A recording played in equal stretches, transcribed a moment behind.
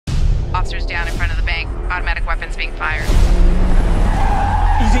Officers down in front of the bank. Automatic weapons being fired.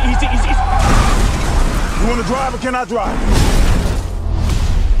 Easy, easy, easy, easy. You want to drive or can I drive?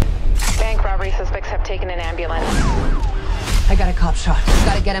 Bank robbery suspects have taken an ambulance. I got a cop shot.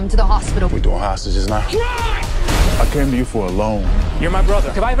 Gotta get him to the hospital. We doing hostages now? I came to you for a loan. You're my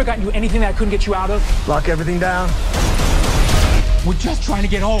brother. Have I ever gotten you anything that I couldn't get you out of? Lock everything down. We're just trying to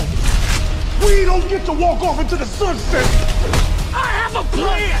get home. We don't get to walk off into the sunset. I have a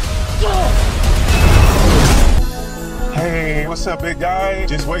plan! Hey, what's up, big guy?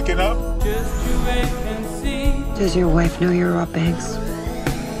 Just waking up? Does your wife know you're Rob Banks?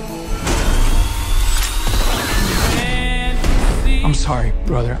 I'm sorry,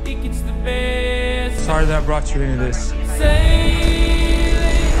 brother. Sorry that I brought you into this.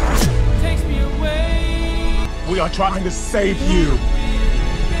 We are trying to save you.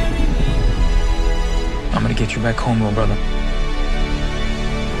 I'm gonna get you back home, little brother.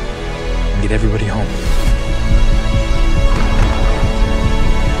 And get everybody home.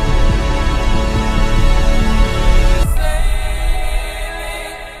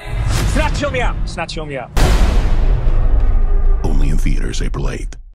 It's not chill me out. It's not chill me out. Only in theaters April 8th.